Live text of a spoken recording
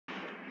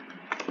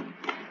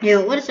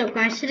Yo, what is up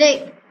guys?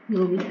 Today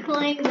we'll be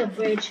playing the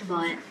bridge,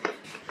 but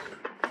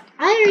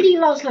I already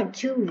lost like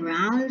 2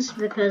 rounds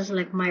because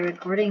like my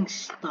recording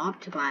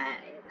stopped by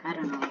I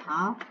don't know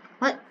how.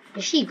 What?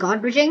 Is she god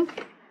bridging?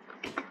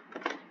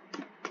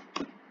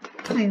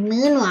 Or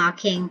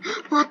moonwalking?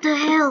 What the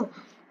hell?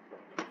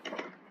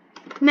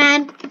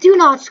 Man, do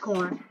not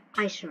score.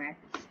 I swear.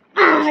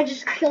 Ah, I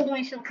just killed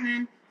myself,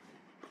 man.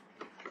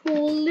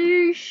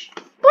 Police!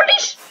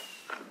 Police!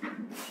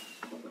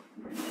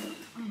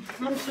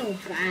 I'm so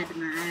bad,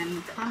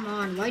 man. Come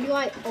on. Why do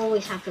I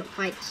always have to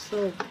fight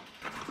so...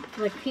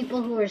 like,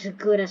 people who are as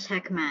good as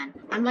heck, man?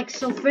 I'm, like,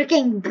 so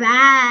freaking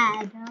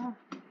bad.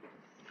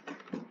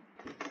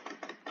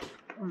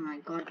 Oh, my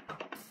God.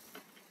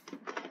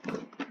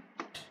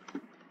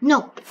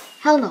 No.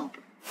 Hell no.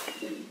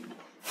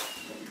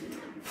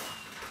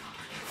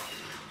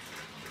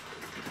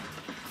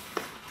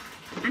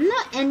 I'm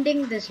not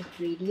ending this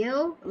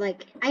video.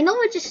 Like, I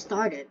know it just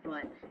started,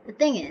 but the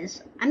thing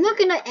is, I'm not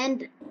gonna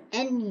end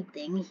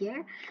anything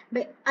here,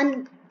 but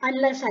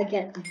unless I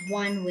get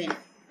 1 win.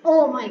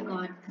 Oh my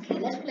god. Okay,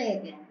 let's play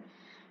again.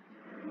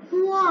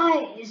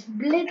 Why is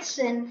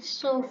Blitzen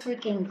so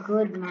freaking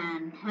good,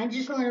 man? I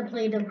just want to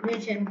play the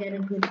bridge and get a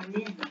good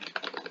win.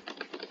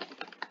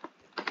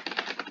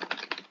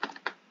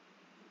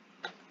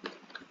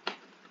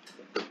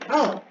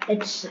 Oh,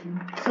 it's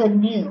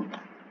Canoe.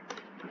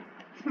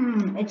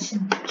 It's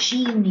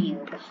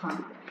G-Noob, huh?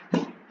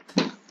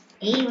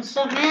 Hey, what's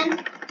up,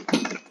 man?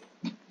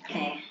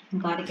 Okay,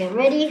 gotta get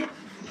ready.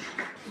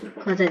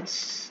 Because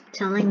it's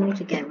telling me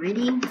to get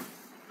ready.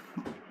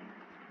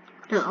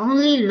 The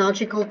only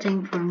logical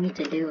thing for me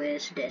to do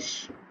is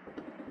this.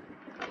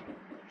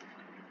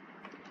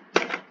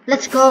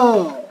 Let's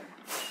go!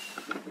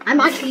 I'm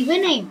actually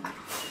winning!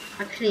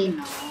 Actually,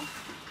 no.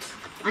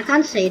 I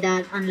can't say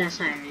that unless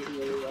I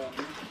really win.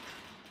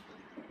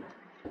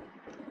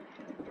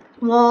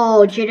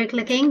 Whoa, jitter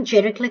clicking,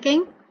 jitter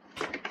clicking.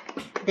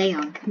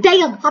 Damn.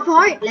 Damn! Half a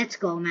heart! Let's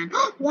go, man.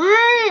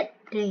 What?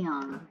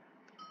 Damn.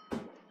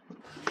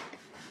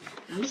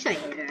 At least I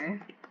hit her.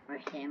 Or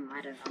him,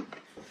 I don't know.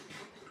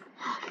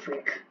 Oh,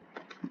 frick.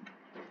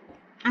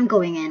 I'm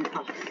going in.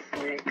 Oh,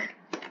 frick.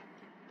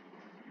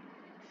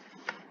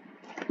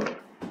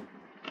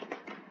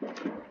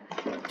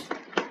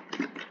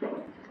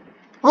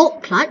 Oh,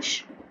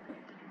 clutch.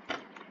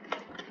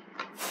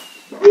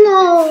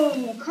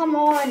 No! Come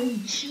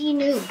on,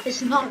 G-Noob.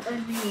 It's not a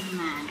noob,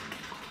 man.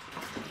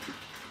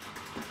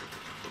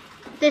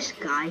 This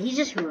guy, he's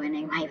just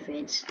ruining my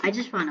vids. I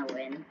just want to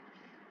win.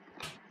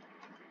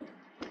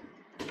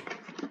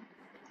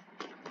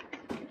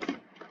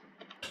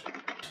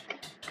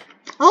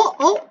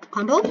 Oh,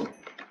 combo.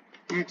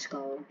 Let's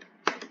go.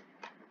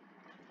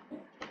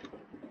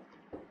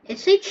 It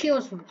said she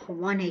was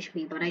 1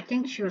 HP, but I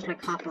think she was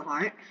like half a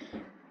heart.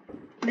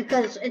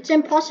 Because it's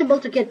impossible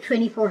to get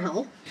 24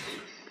 health.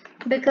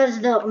 Because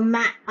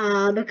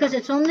because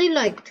it's only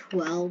like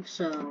 12,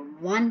 so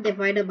 1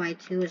 divided by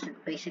 2 is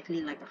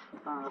basically like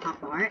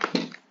half a heart.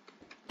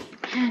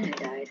 And I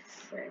died.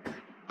 Frick.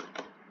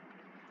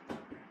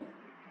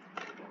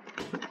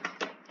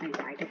 I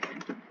died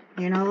again.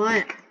 You know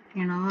what?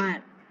 You know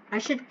what? I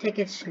should take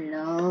it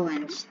slow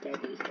and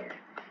steady here.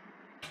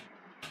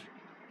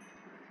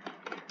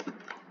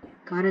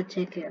 Gotta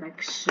take it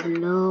like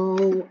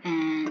slow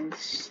and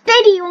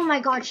steady. Oh my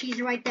god,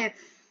 she's right there.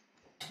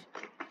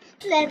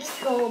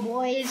 Let's go,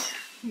 boys.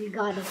 We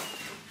got it.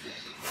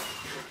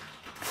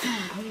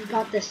 We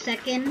got the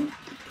second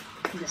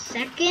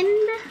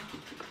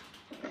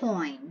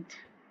point.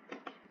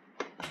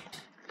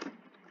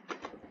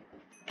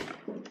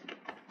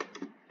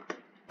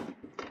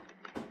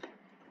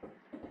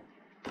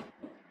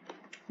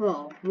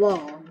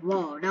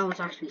 Whoa, that was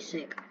actually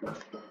sick.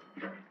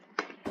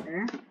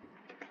 There.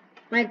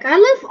 Like, I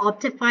love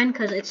Optifine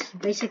because it's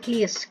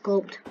basically a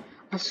scope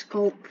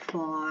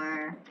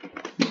for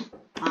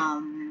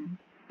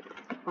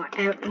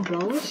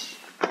arrows.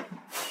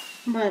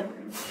 But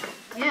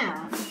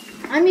yeah,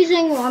 I'm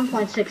using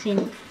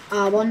 1.16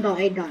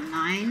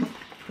 1.8.9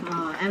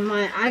 and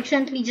I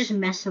accidentally just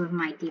messed with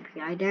my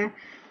DPI there.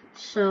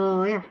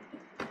 So yeah,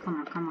 come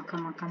on.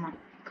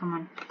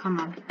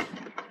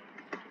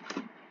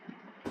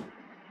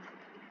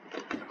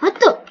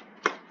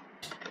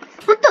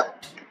 What the?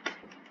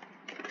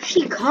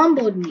 She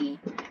comboed me.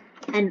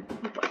 And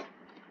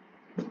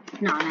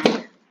nah,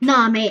 man.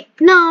 Nah, mate.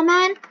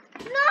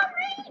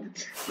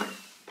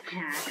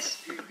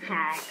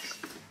 Hacks.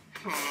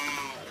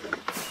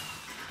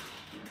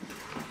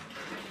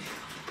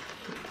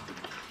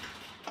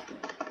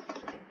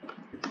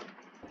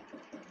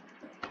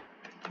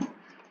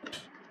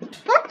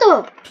 What the?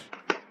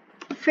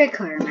 Frick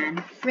her,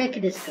 man.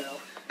 Frick this girl.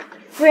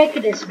 Frick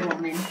this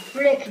woman.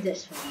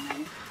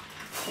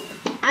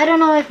 I don't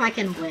know if I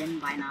can win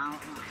by now.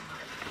 Oh my god.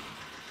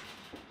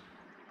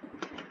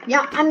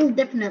 Yeah, I'm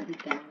definitely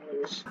gonna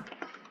lose.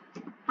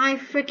 I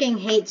freaking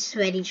hate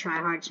sweaty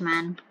tryhards,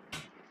 man.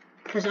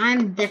 Because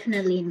I'm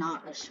definitely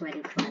not a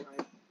sweaty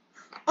tryhard.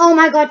 Oh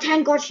my god,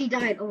 thank god she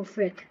died. Oh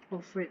frick.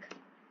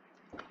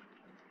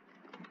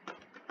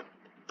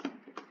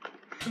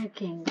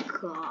 freaking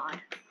god.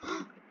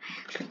 I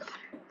actually got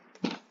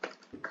her.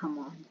 Come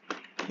on.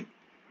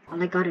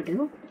 All I gotta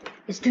do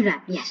is do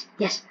that. Yes,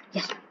 yes,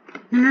 yes.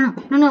 No,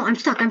 I'm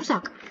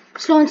stuck.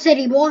 Slow and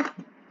steady, boy.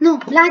 No,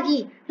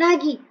 laggy.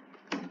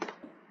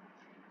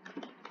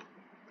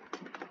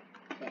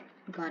 Okay,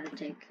 gotta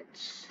take it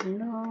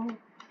slow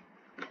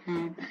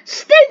and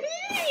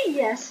steady.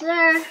 Yes,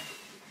 sir.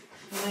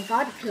 Oh my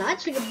god,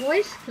 clutch, good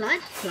boys.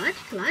 Clutch.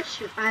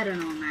 I don't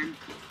know, man.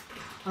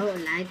 Oh,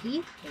 lag.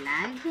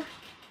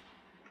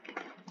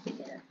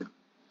 Yeah.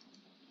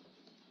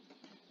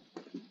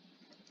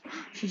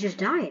 She just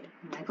died.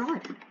 Oh my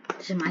god.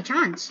 This is my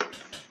chance.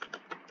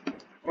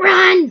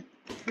 Run!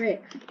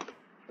 Frick.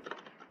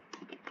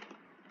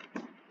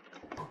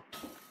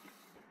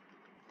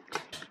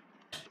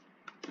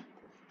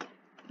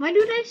 Why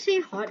do they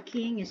say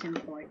hotkeying is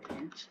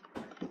important?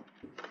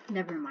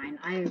 Never mind,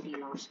 I already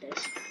lost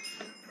this.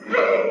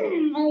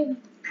 Oh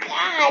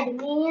god,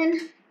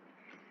 man.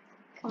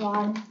 Come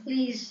on,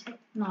 please.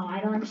 No, I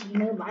don't want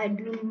Genu. I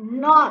do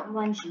not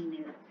want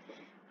Genu.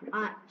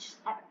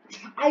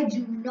 I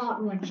do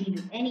not want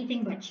Genu.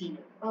 Anything but Genu.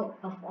 Oh,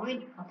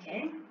 avoid.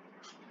 Okay.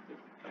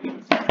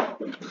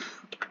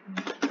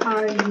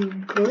 Are you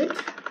good?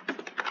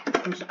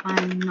 Because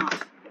I'm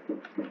not.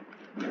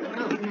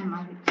 Oh, never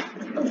mind.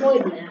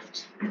 Avoid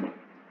left.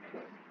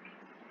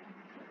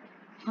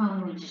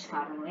 Oh, we just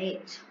gotta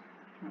wait.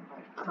 Oh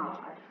my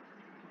god.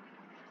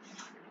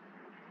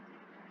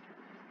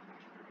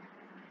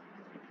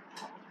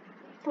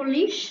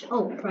 Polish?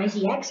 Oh,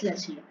 Pricey X,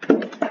 let's see.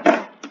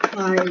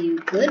 Are you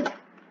good?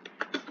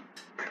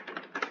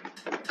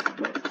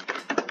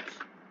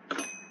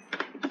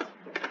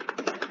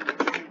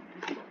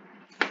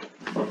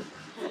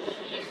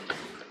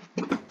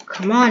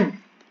 Come on.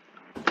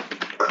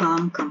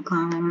 Come.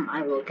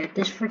 I will get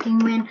this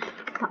freaking win.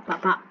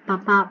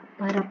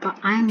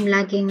 I'm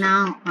lagging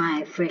now.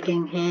 I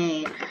freaking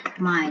hate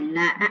my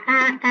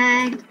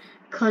lag.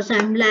 Cause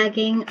I'm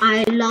lagging.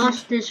 I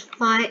lost this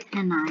fight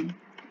and I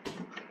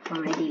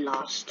already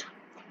lost.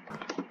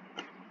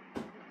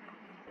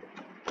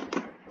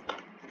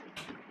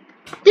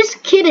 This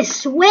kid is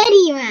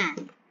sweaty,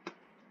 man.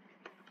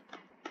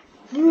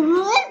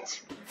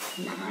 What?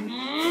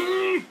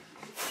 No.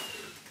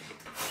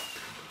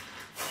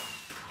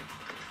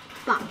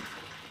 But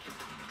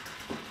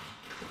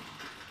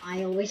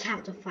I always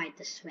have to fight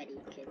the sweaty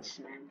kids,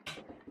 man.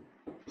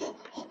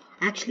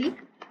 Actually,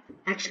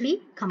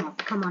 come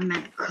on,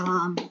 man,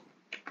 come.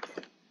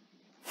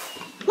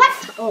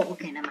 What? Oh,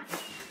 okay, never mind.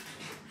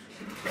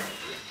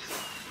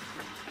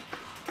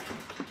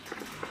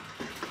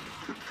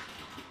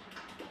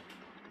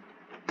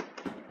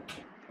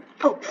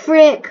 Oh,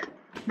 frick!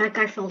 That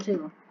guy fell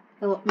too.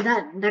 Oh,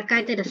 that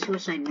guy did a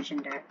suicide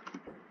mission there,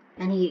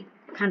 and he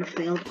kind of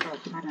failed. Oh,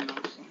 I don't know.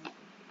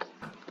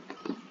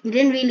 He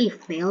didn't really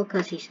fail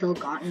because he still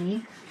got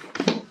me.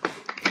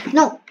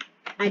 No,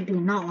 I do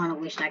not want to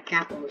waste that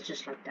capital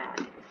just like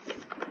that.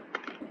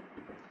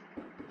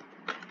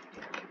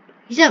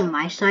 He's on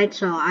my side,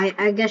 so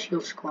I guess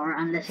he'll score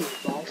unless he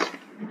falls.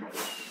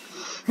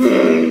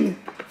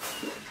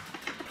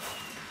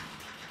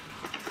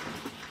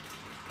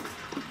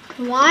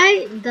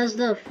 Why does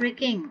the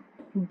freaking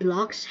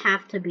blocks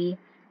have to be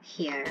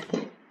here?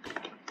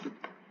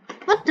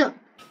 What the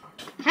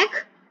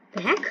heck?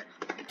 The heck?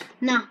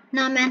 Nah,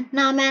 man.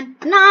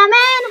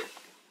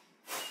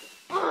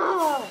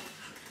 Oh!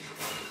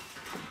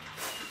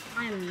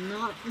 I'm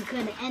not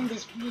gonna end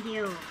this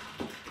video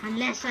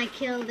unless I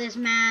kill this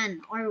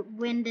man or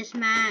win this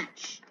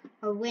match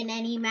or win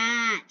any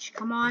match.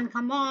 Come on.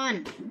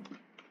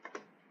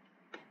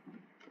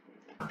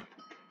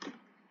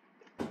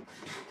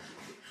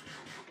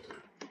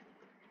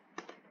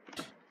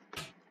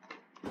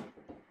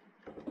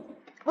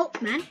 Oh,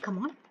 man, come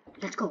on.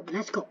 Let's go.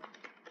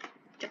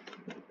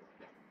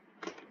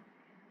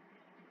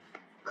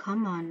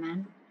 Come on,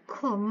 man.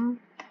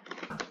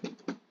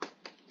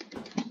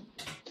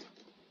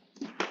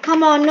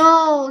 Come on,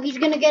 no! He's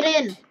gonna get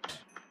in!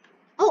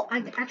 Oh,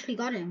 I actually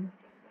got him.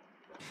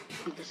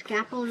 Beat the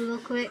scaffold real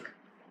quick.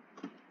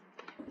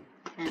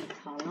 And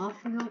fall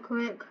off real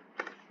quick.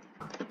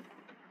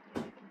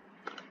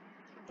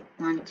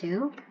 1,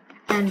 2.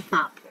 And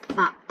pop.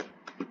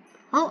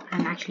 Oh,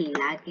 I'm actually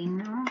lagging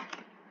now.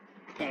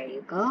 There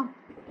you go.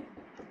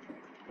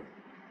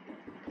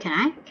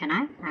 Can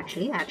I?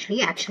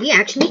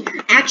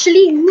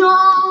 Actually,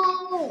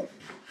 no!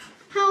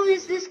 How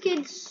is this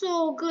kid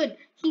so good?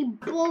 He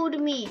bowed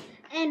me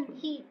and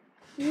he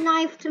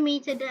knifed me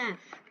to death.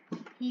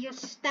 He's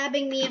just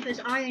stabbing me with his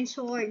iron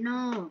sword.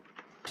 No.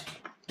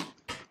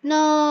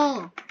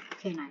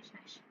 Okay, nice.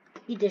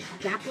 Eat this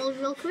grapple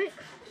real quick.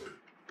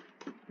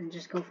 And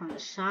just go from the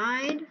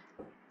side.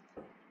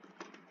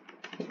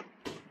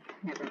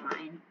 Never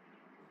mind.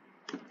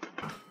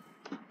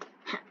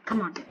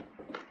 Come on.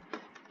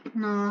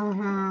 No,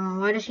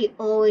 why does he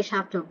always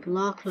have to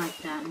block like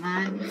that,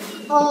 man?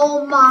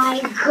 Oh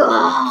my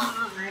god!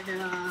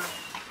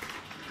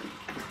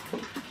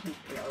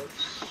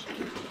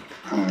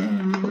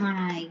 Oh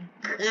my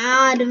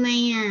god,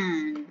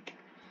 man!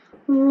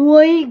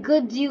 Why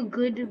good you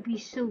good to be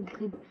so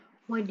good?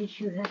 Why did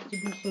you have to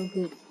be so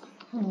good?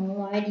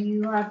 Why do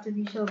you have to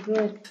be so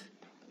good?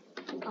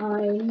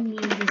 I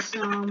need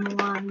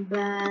someone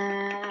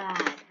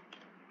bad.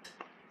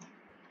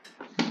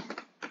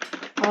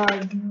 Are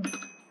you?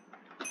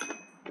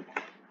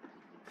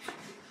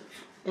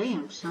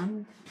 Damn,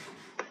 son.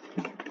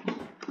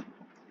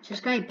 Is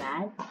this guy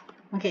bad?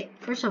 Okay,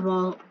 first of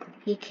all,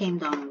 he came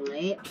down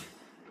late.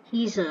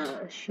 He's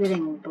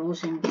shooting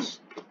bows and...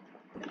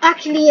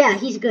 Actually, yeah,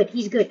 he's good.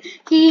 He's good.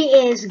 He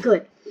is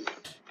good.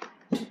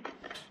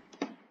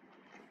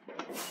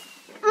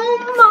 Oh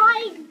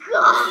my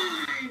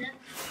god!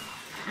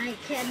 I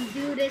can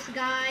do this,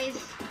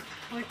 guys.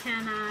 Or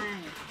can I?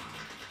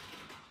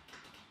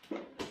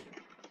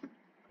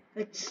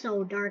 It's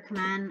so dark,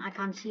 man. I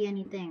can't see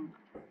anything.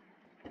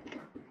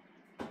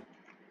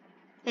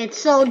 It's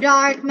so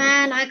dark,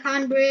 man. I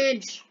can't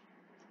bridge.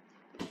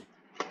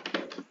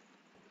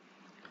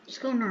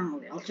 Just go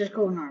normally. I'll just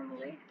go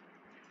normally.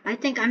 I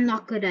think I'm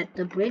not good at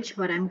the bridge,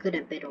 but I'm good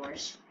at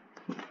Bidors.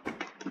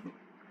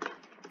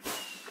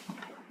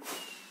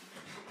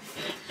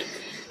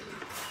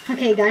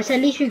 Okay, guys,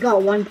 at least we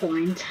got 1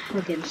 point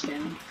against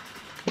him.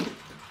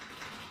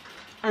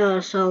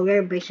 So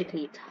we're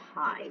basically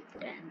tied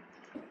then.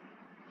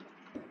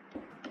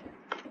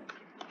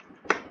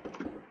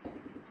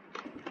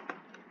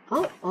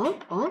 Oh,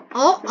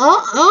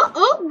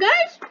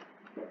 guys!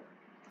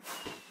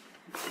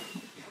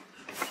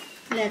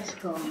 Let's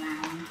go,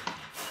 man.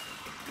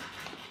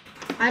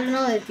 I don't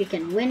know if we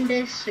can win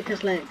this,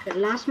 because like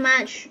last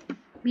match,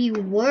 we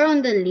were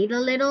on the lead a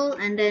little,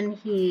 and then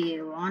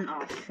he won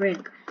off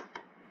frig.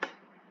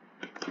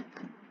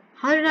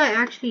 How did I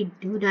actually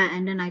do that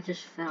and then I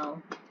just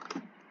fell?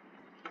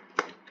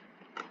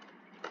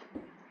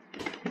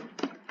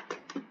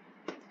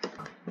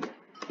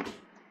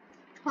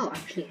 Oh,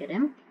 actually hit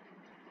him.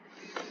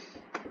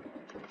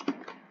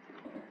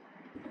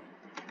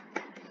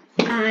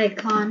 I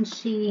can't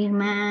see,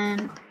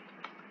 man.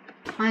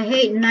 I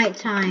hate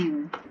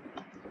nighttime.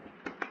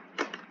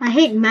 I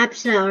hate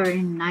maps that are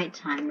in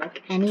nighttime,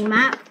 like any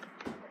map.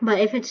 But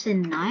if it's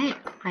in night,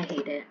 I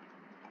hate it.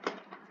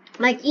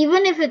 Like,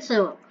 even if it's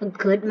a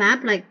good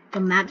map, like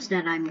the maps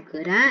that I'm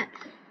good at,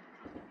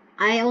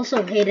 I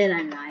also hate it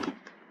at night.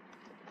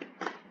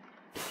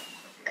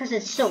 Because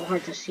it's so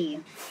hard to see.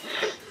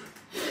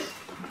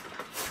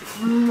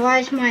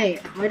 Why do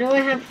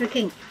I have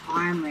freaking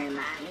armor,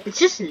 man? It's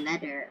just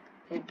leather.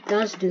 It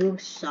does do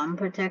some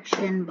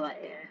protection, but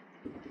yeah.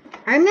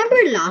 I remember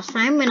last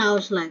time when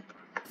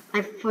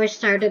I first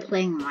started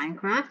playing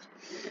Minecraft,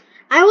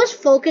 I was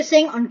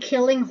focusing on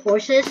killing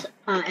horses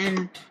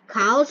and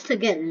cows to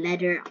get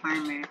leather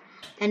armor,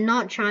 and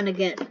not trying to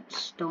get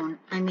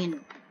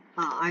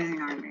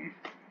iron armor.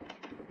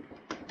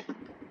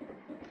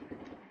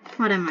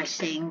 What am I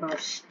saying, bro?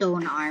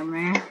 Stone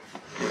armor.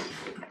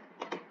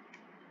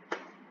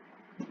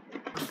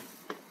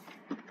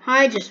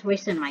 I just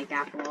wasted my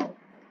gap wall.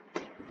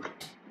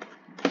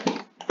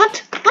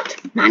 What?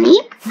 Nani?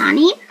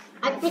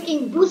 I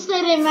freaking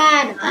boosted him,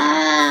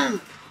 man!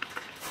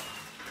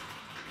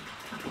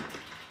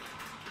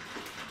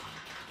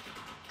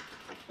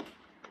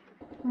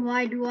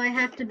 Why do I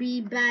have to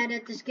be bad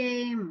at this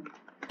game?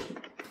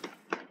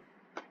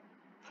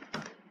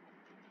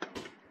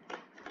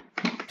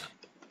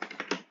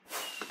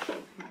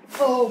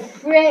 Oh,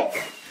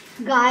 frick!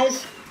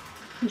 Guys,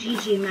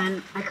 GG,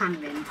 man. I can't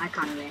win.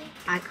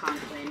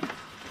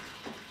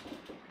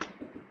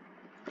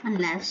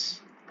 Unless...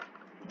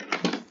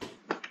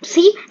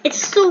 See? It's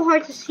so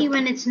hard to see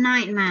when it's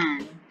night,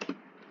 man.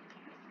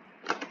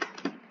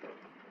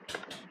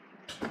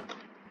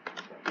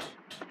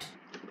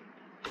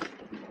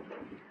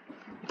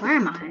 Where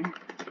am I?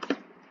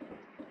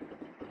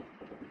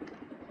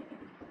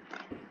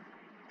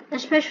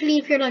 Especially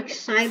if you're like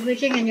side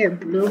bridging and you're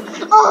blue.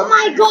 Oh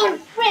my god,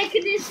 frick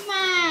this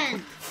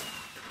man!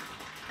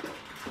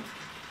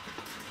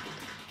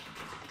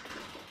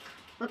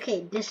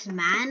 Okay, this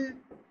man,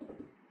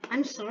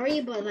 I'm sorry,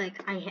 but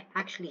like, I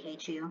actually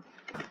hate you.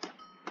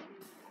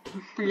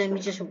 Let me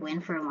just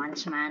win for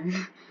once,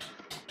 man.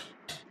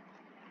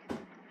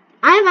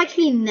 I've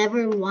actually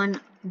never won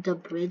the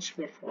bridge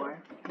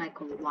before, like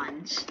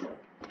once.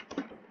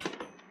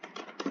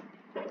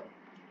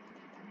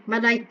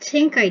 But I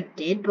think I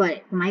did,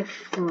 but my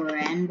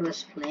friend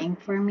was playing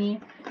for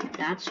me.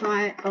 That's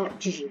why. Oh,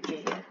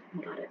 GG.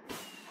 Got it.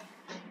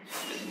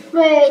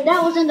 Wait,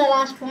 that wasn't the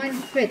last point.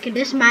 Frick,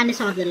 this man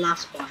is on the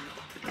last point.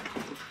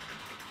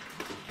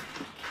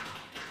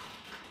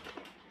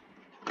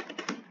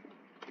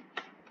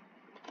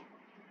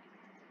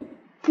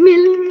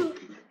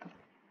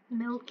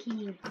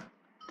 Milky.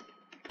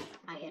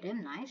 I hit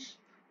him, nice.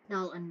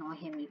 That'll annoy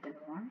him even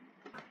more.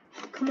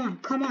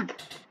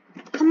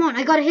 Come on,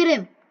 I gotta hit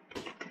him.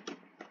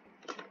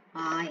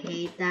 I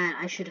hate that.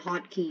 I should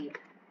hotkey.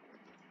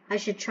 I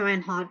should try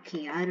and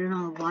hotkey. I don't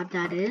know what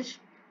that is,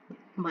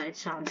 but it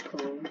sounds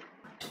cool.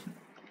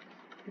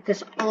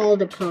 Because all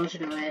the pros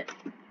do it.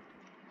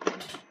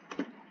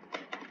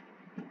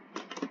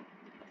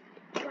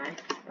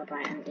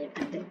 Bye-bye. I'm dead.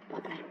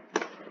 Bye-bye.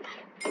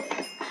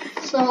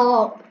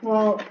 So,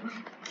 well,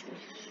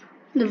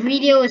 the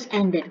video is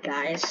ended,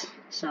 guys.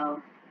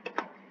 So,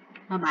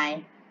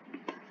 bye-bye.